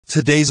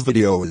Today's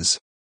video is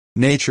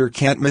Nature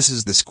Cat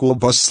Misses the School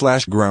Bus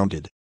 /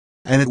 Grounded.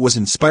 And it was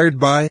inspired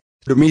by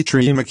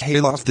Dmitry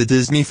Mikhailov the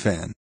Disney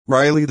fan,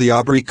 Riley the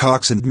Aubrey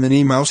Cox and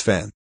Minnie Mouse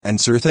fan, and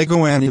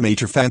Serthego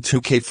Animator fan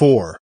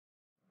 2K4.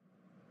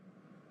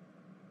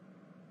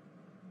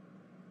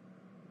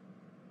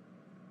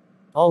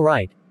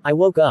 Alright, I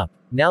woke up.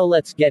 Now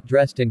let's get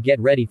dressed and get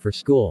ready for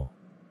school.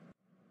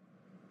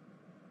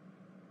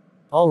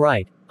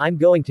 Alright, I'm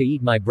going to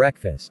eat my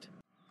breakfast.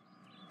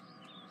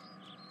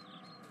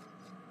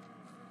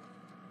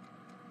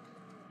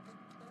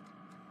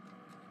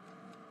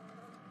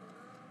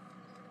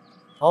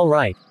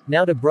 Alright,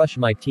 now to brush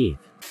my teeth.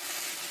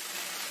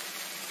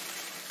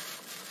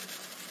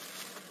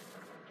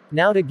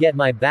 Now to get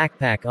my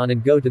backpack on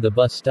and go to the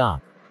bus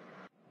stop.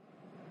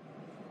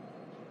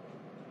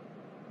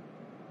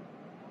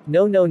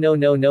 No.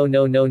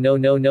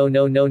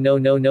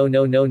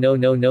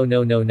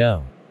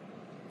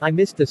 I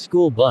missed the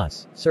school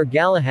bus. Sir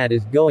Galahad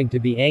is going to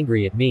be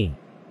angry at me.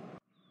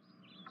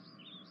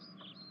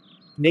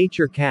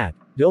 Nature Cat,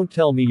 don't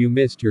tell me you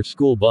missed your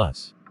school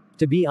bus.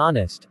 To be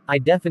honest, I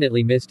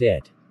definitely missed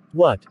it.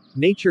 What?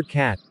 Nature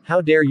Cat,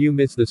 how dare you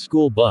miss the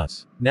school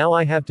bus? Now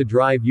I have to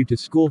drive you to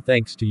school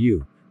thanks to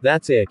you.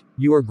 That's it.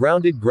 You are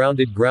grounded for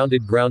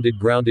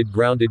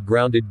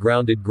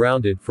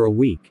a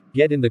week.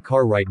 Get in the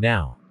car right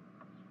now.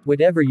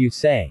 Whatever you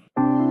say.